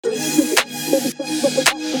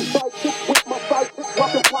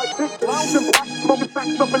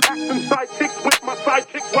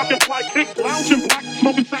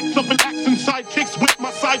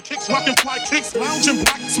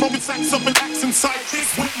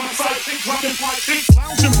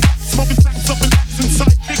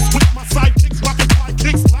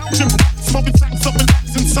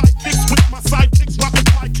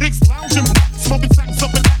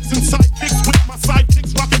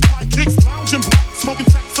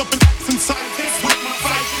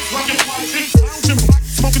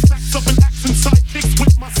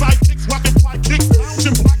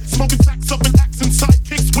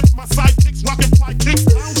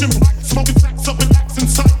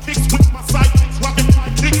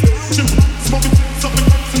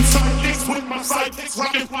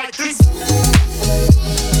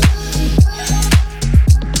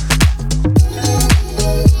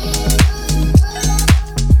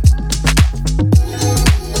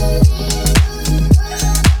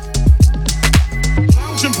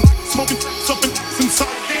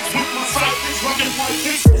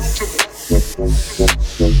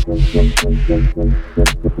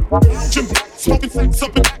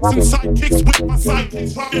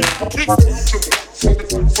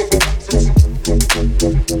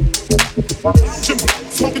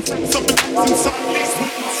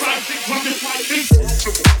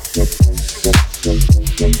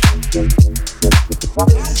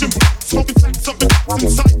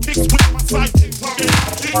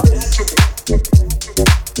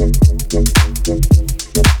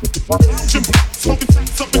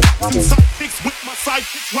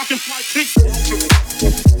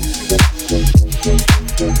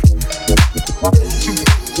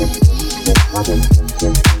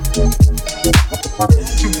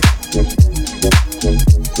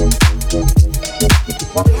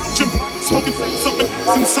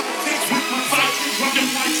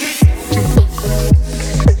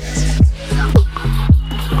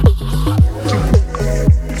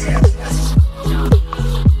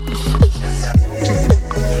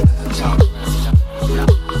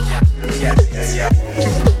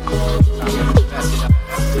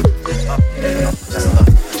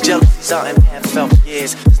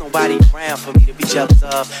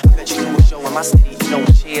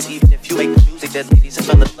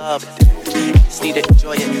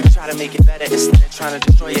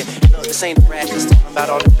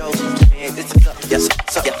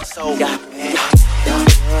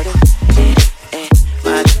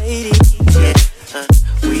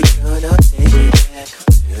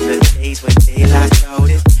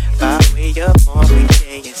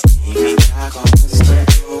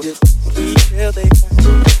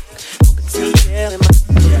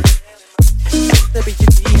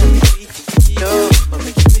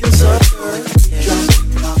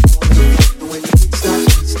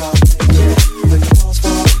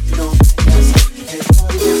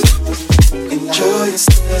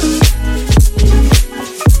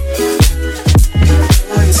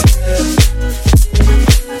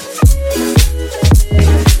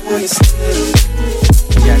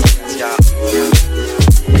Yes.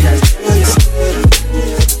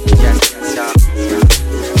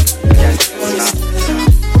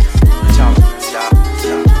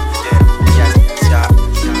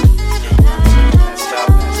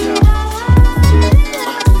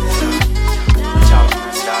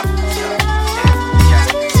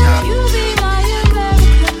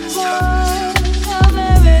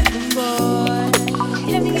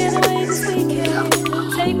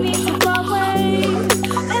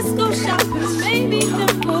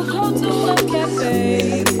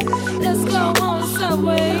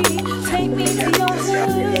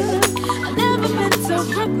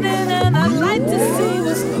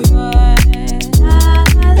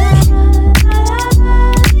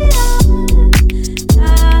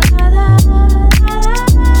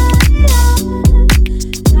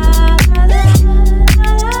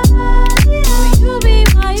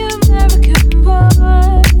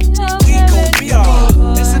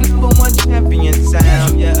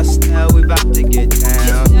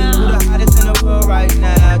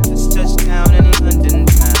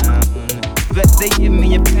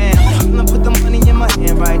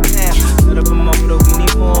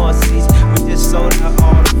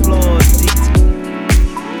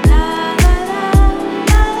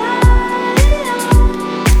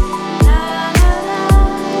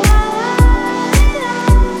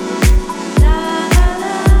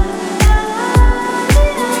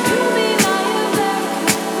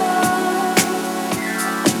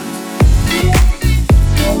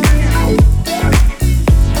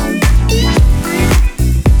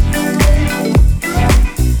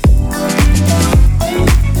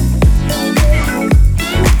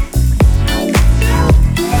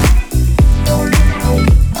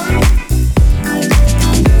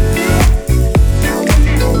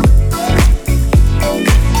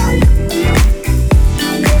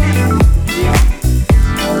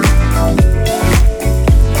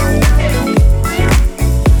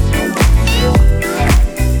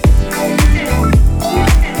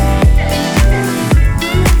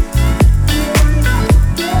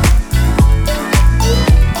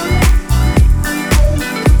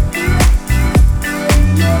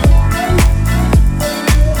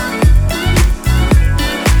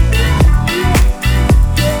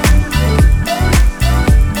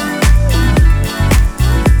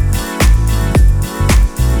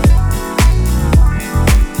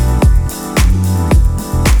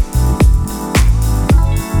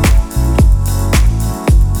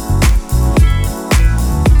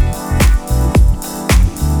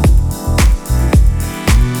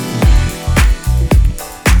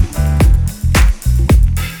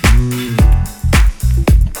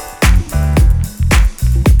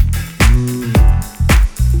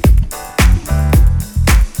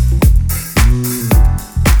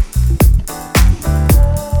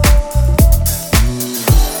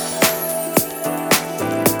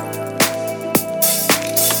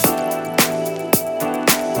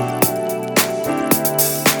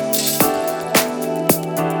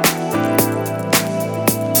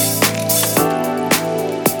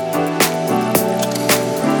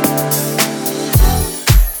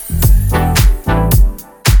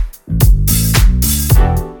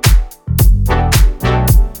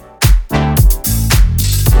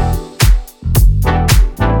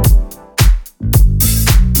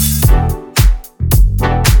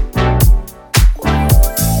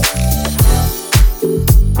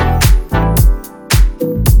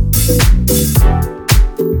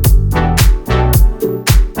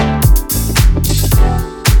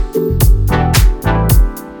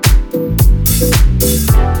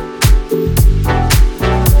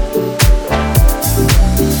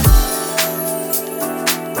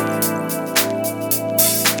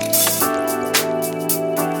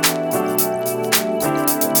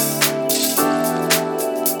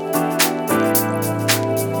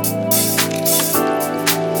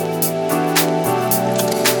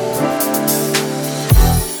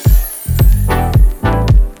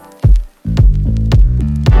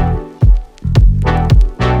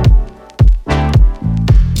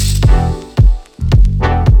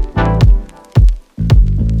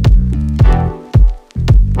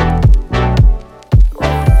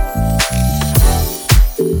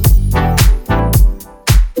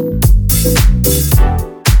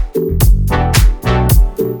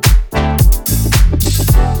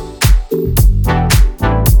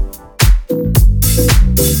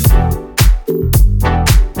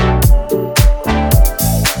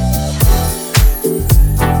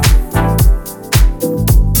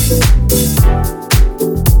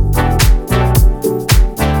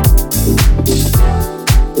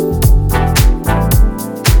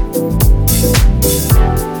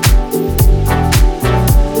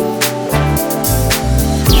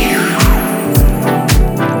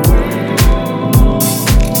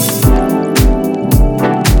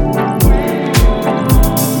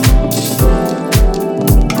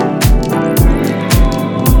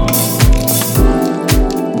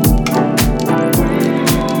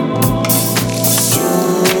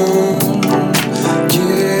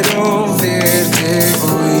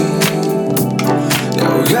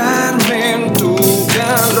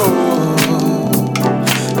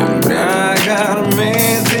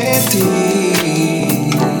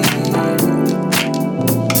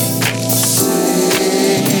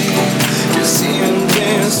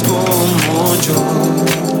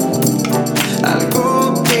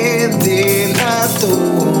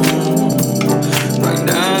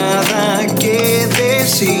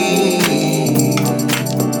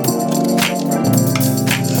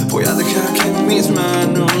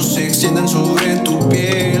 manos se extienden sobre tu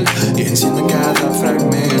piel y encienden cada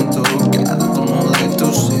fragmento, cada tono de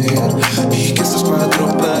tu ser. Y que estas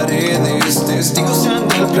cuatro paredes testigos sean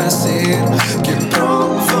del placer que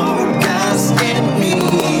provocas en mí.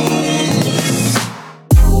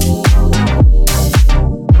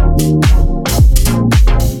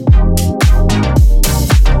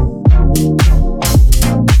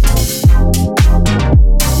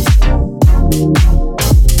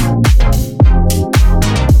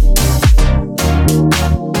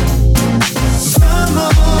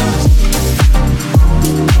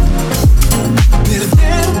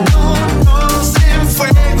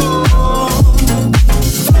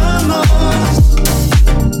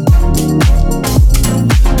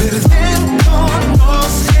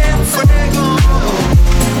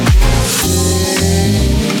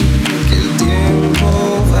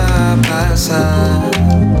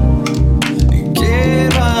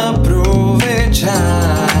 Quiero aprovechar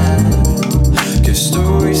que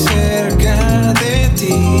estoy cerca de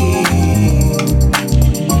ti.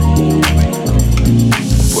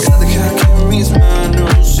 Voy a dejar que mis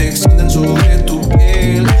manos se extiendan sobre tu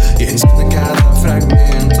piel y enciendan cada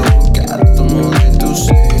fragmento, cada tono de tu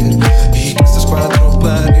ser. Y que estas cuatro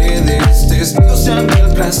paredes testigos sean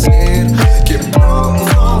del placer que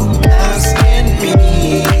provocas en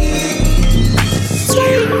mí.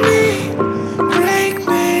 Take me, break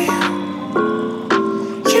me,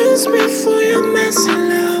 use me for your messy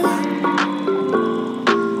love.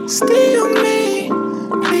 Steal me,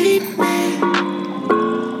 beat me,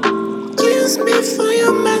 use me for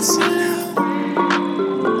your messy love.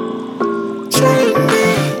 Take me,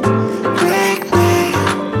 break me,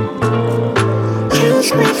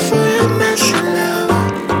 use me for your messy love.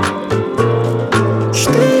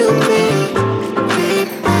 Steal me,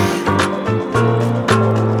 beat me,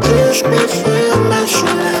 use me for your messy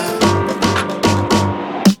love.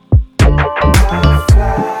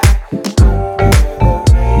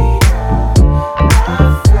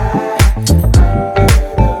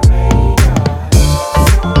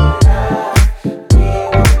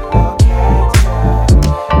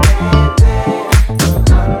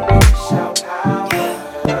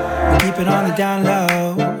 Keep it on the down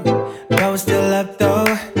low, but we're still up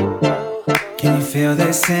though. Can you feel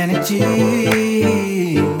this energy?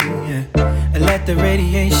 Yeah. Let the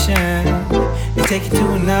radiation take you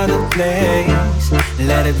to another place.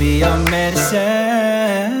 Let it be your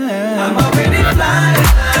medicine. I'm already flying.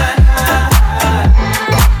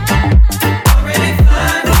 Already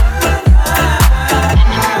flying.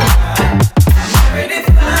 Already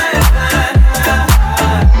flying.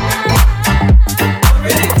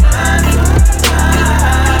 Already flying.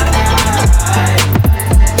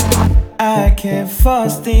 I can't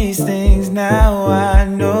force these things now. I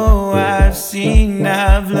know, I've seen,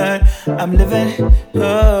 I've learned, I'm living.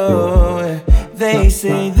 Oh, they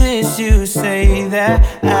say this, you say that.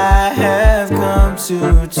 I have come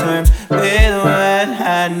to terms with what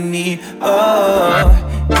I need. Oh,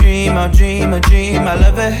 dream, I dream, I dream, I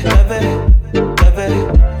love it, love it, love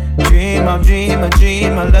it. Dream, I dream, I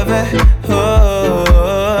dream, I love it.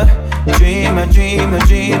 Oh, dream, I dream, I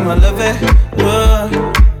dream, I love it. Oh,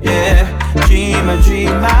 yeah. Dream, I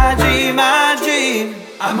dream, I dream, I dream.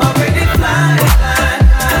 I'm already flying, flying,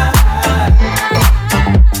 flying.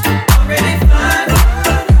 Already flying,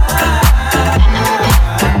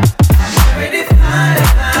 already flying,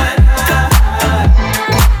 flying,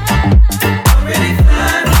 already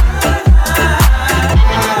flying,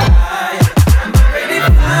 I'm already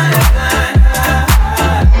flying, flying,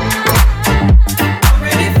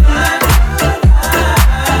 already flying,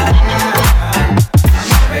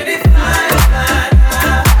 already flying,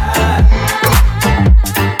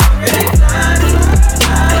 already flying.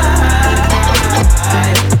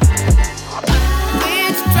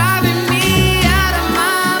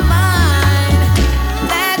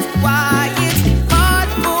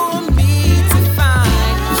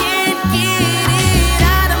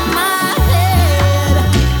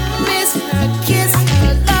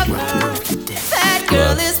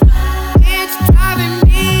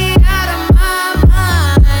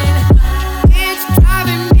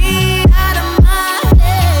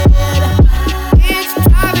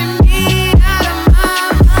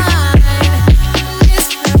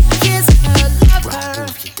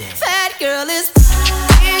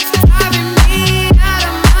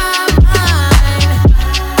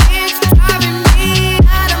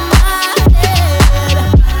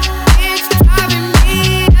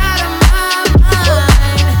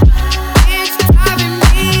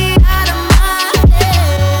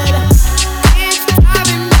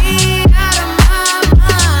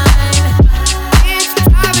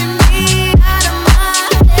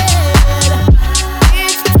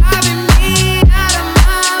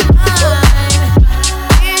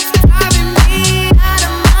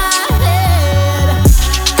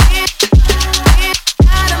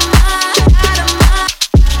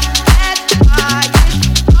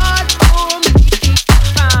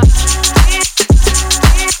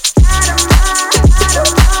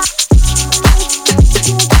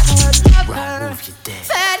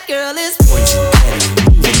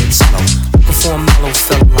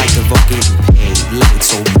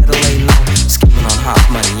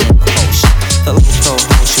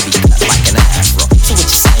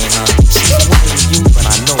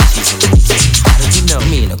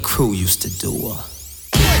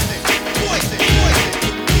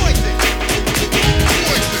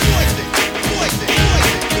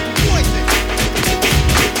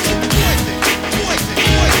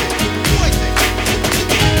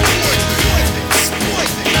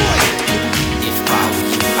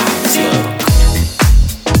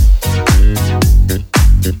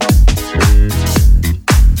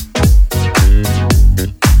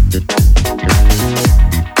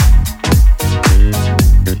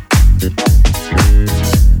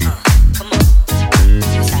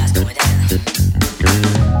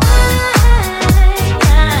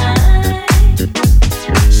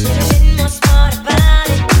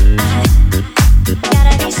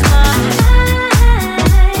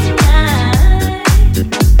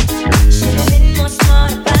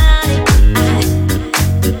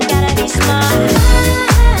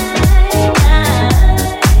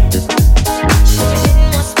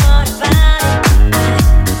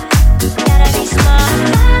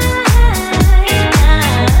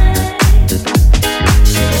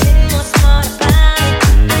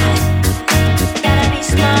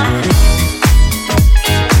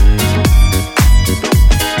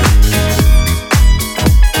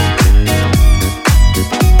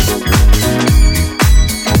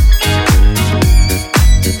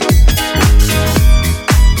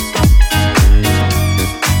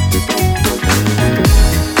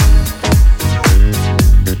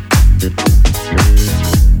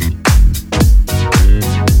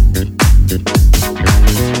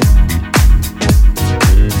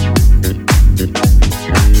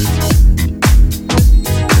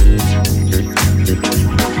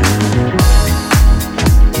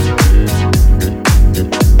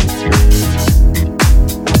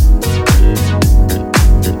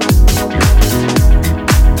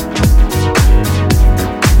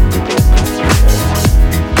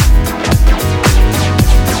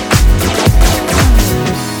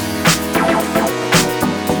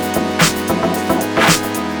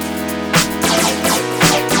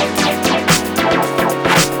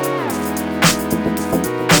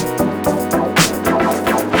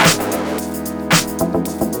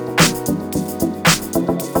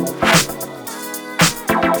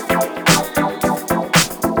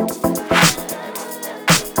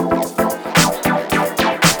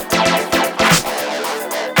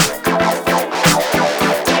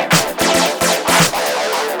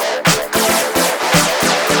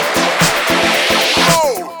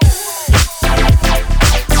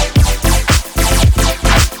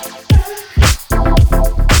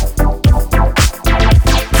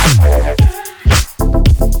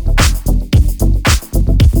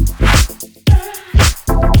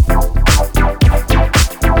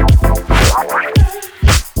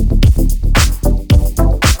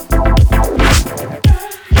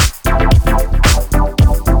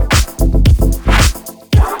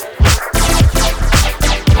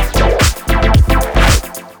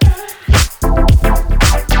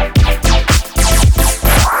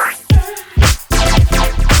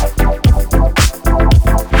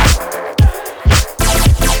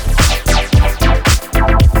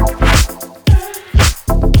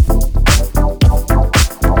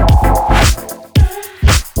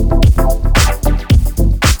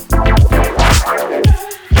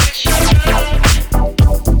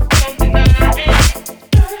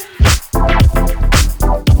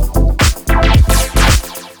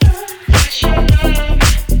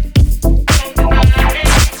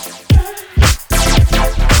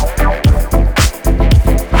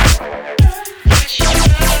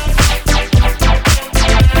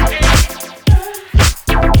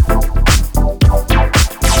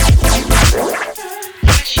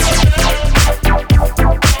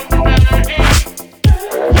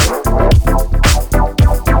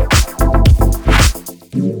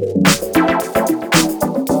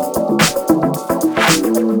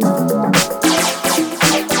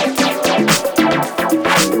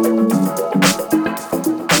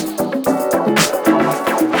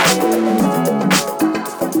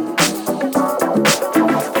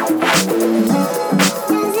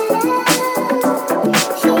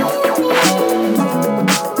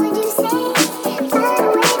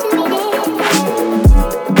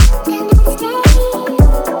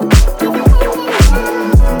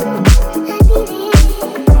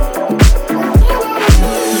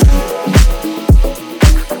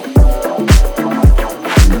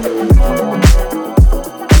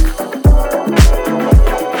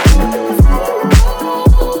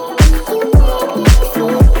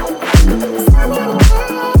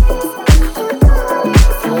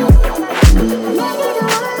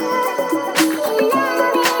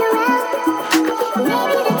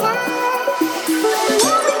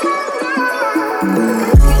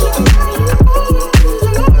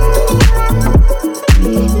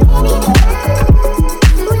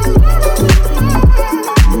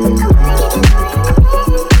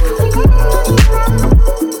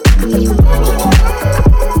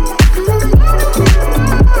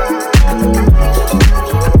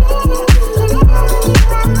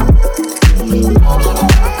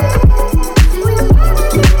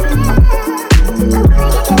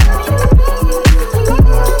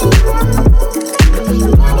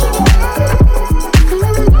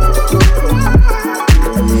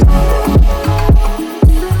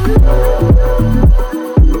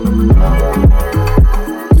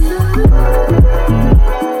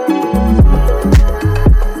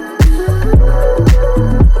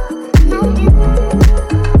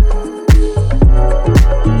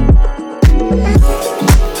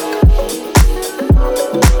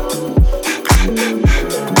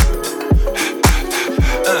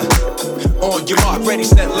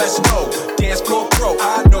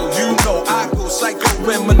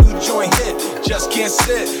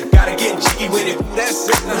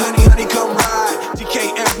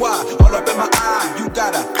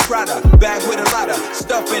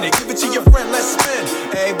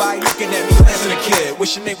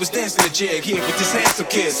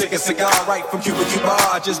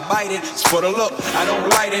 Just bite it, it's for the look, I don't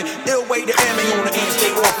light it. Ill way to ammo on the end,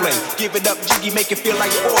 stay on play. Give it up, jiggy, make it feel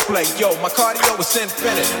like an foreplay. Yo, my cardio is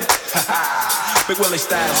infinite. Ha ha, Big Willie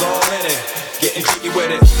style's all in it. Getting jiggy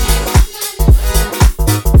with it.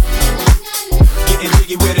 Getting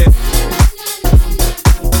jiggy with it.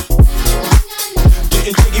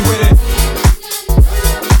 Getting jiggy with it.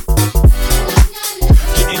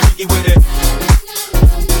 Getting jiggy with it.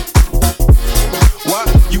 What?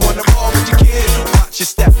 You want the ball with your kid? Your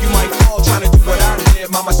step, you might fall trying to do what I did.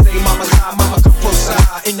 Mama stay, mama side, mama come close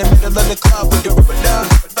side. In the middle of the club with the rubber dub.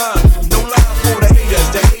 No love for the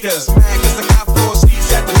haters. Mad cause I got 4 seats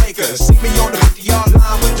at the Lakers. See me on the 50-yard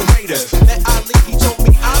line with the Raiders. Met Ali, he told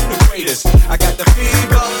me I'm the greatest. I got the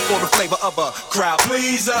fever for the flavor of a crowd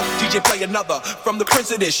pleaser. DJ play another from the Prince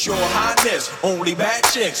of this, your highness. Only bad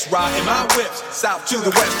chicks riding my whips. South to the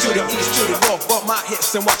west, to the east, to the north. Bump my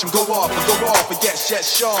hits and watch them go off and go off. And yes,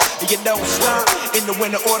 sure. And you don't stop in the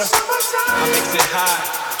winter order. I mix it high,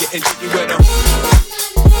 getting jiggy with them.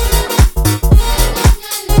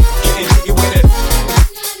 Getting jiggy with it.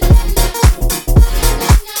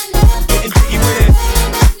 Getting jiggy with it.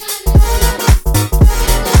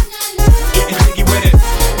 Getting jiggy with it.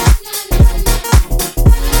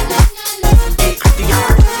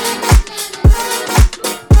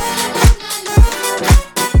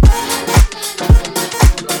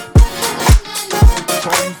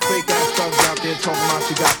 Talking about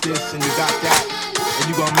you got this and you got that, and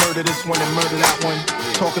you gonna murder this one and murder that one,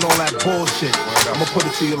 talking all that bullshit. I'ma put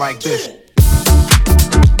it to you like this.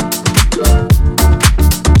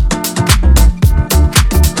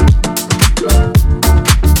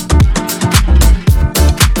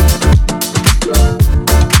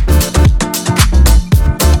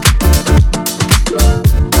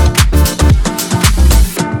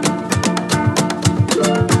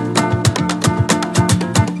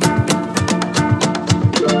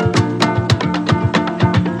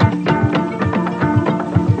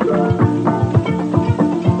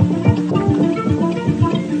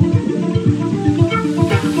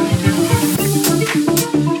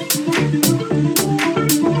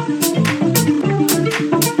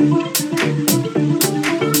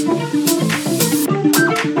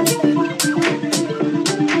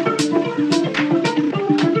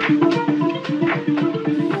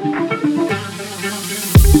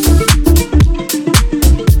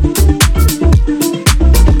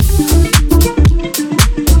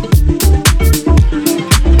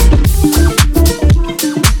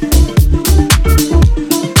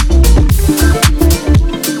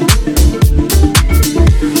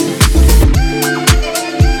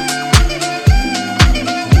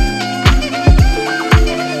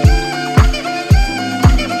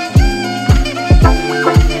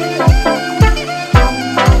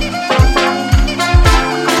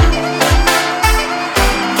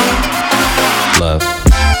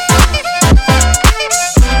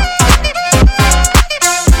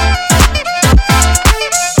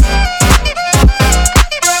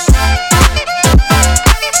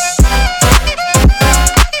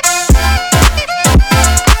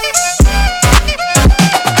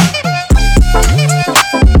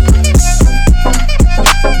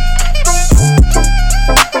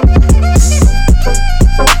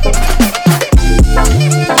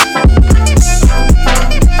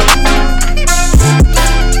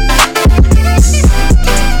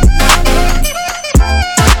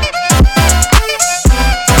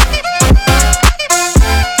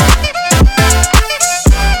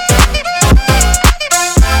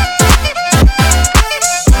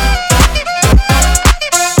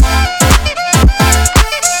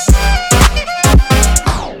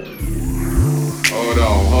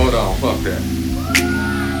 on, fuck that.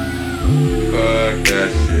 Fuck that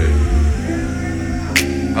shit.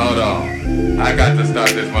 Hold on. I got to start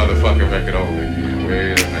this motherfucking record over again.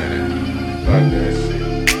 Wait a minute. Fuck that shit.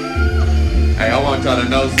 Hey, I want y'all to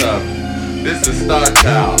know something. This is Star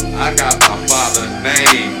Child. I got my father's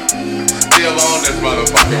name still on this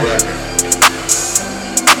motherfucking record.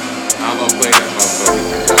 I'm gonna play that motherfucker.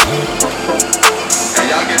 Hey,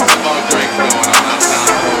 y'all get some more drinks going on. I'm down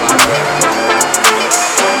for my brother.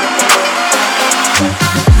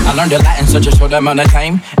 I learned a lot in such a short amount of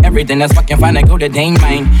time. Everything that's fucking fine, I go to Dane,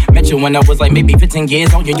 mine. Met you when I was like maybe 15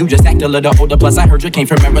 years old. You just act a little older. Plus I heard you came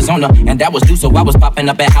from Arizona, and that was due. So I was popping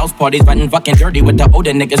up at house parties, riding fucking dirty with the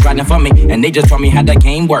older niggas riding for me. And they just told me how the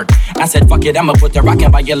game worked. I said fuck it, I'ma put the rock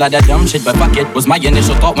and buy you a lot of dumb shit. But fuck it, was my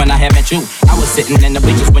initial thought when I had met you. I was sitting in the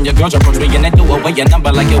bleachers when your girls approached me, and they threw away your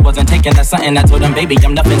number like it wasn't taking or something. I told them, baby,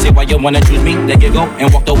 I'm nothing. Say why you wanna choose me? There you go,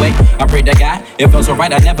 and walked away. I prayed to God, it felt so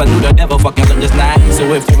right. I never knew the devil fucking looked this night.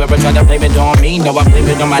 So if you ever try to blame it on me, no, I blame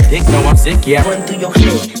it on my dick. No, I'm sick, yeah. Run through your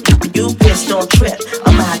head, you pissed on trip.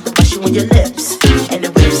 I'ma have to bust you in your lips and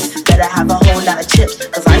the whips. Better have a whole lot of chips,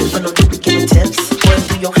 cause I ain't for no dude giving tips. Run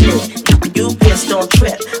through your head, you pissed on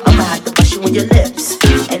trip. I'ma have to bust you in your lips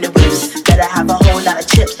and the whips. Better have a whole lot of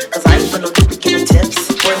chips, cause I ain't for no dude giving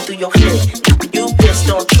tips. Run through your head, you pissed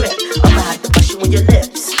on trip. I'ma have to bust you in your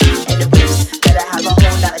lips and the whips. Better have a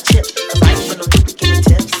whole lot of chips, cause I ain't for no dude giving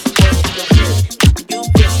tips. Run through your head, you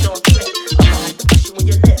pissed on trip. I'ma have to bust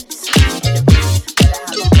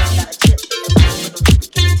you in your lips and the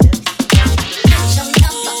whips. Better have a whole lot of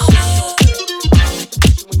chips, cause I ain't for no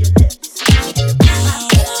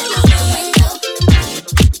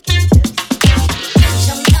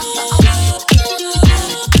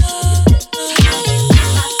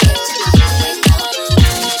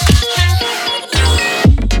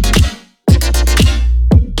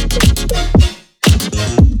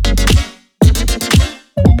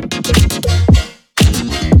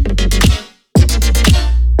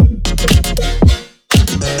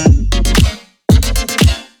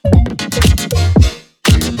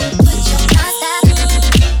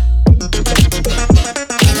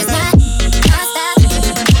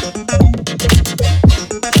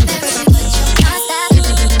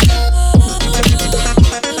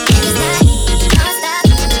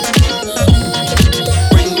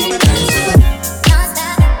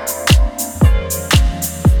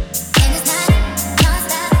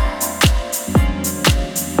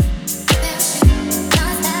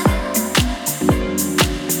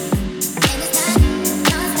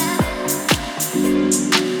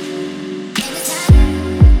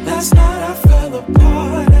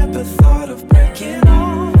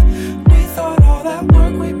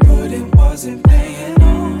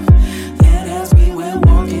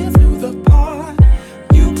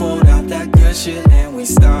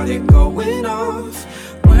giving tips.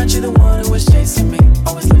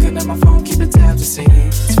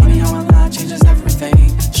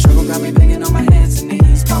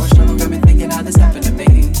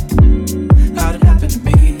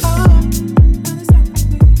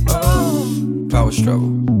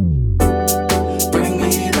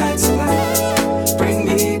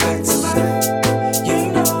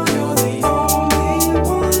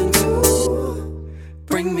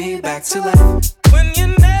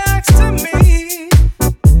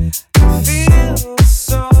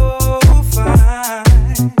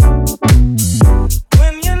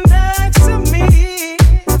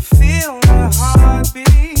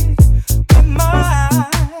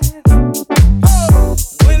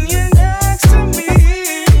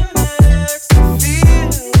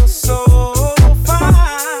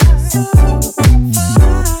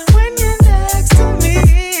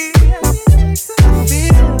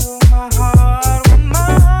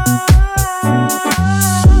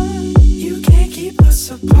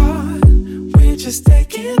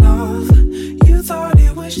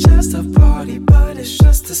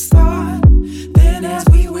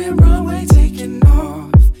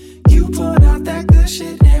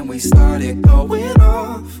 Started going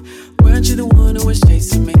off. Weren't you the one who was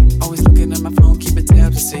chasing me?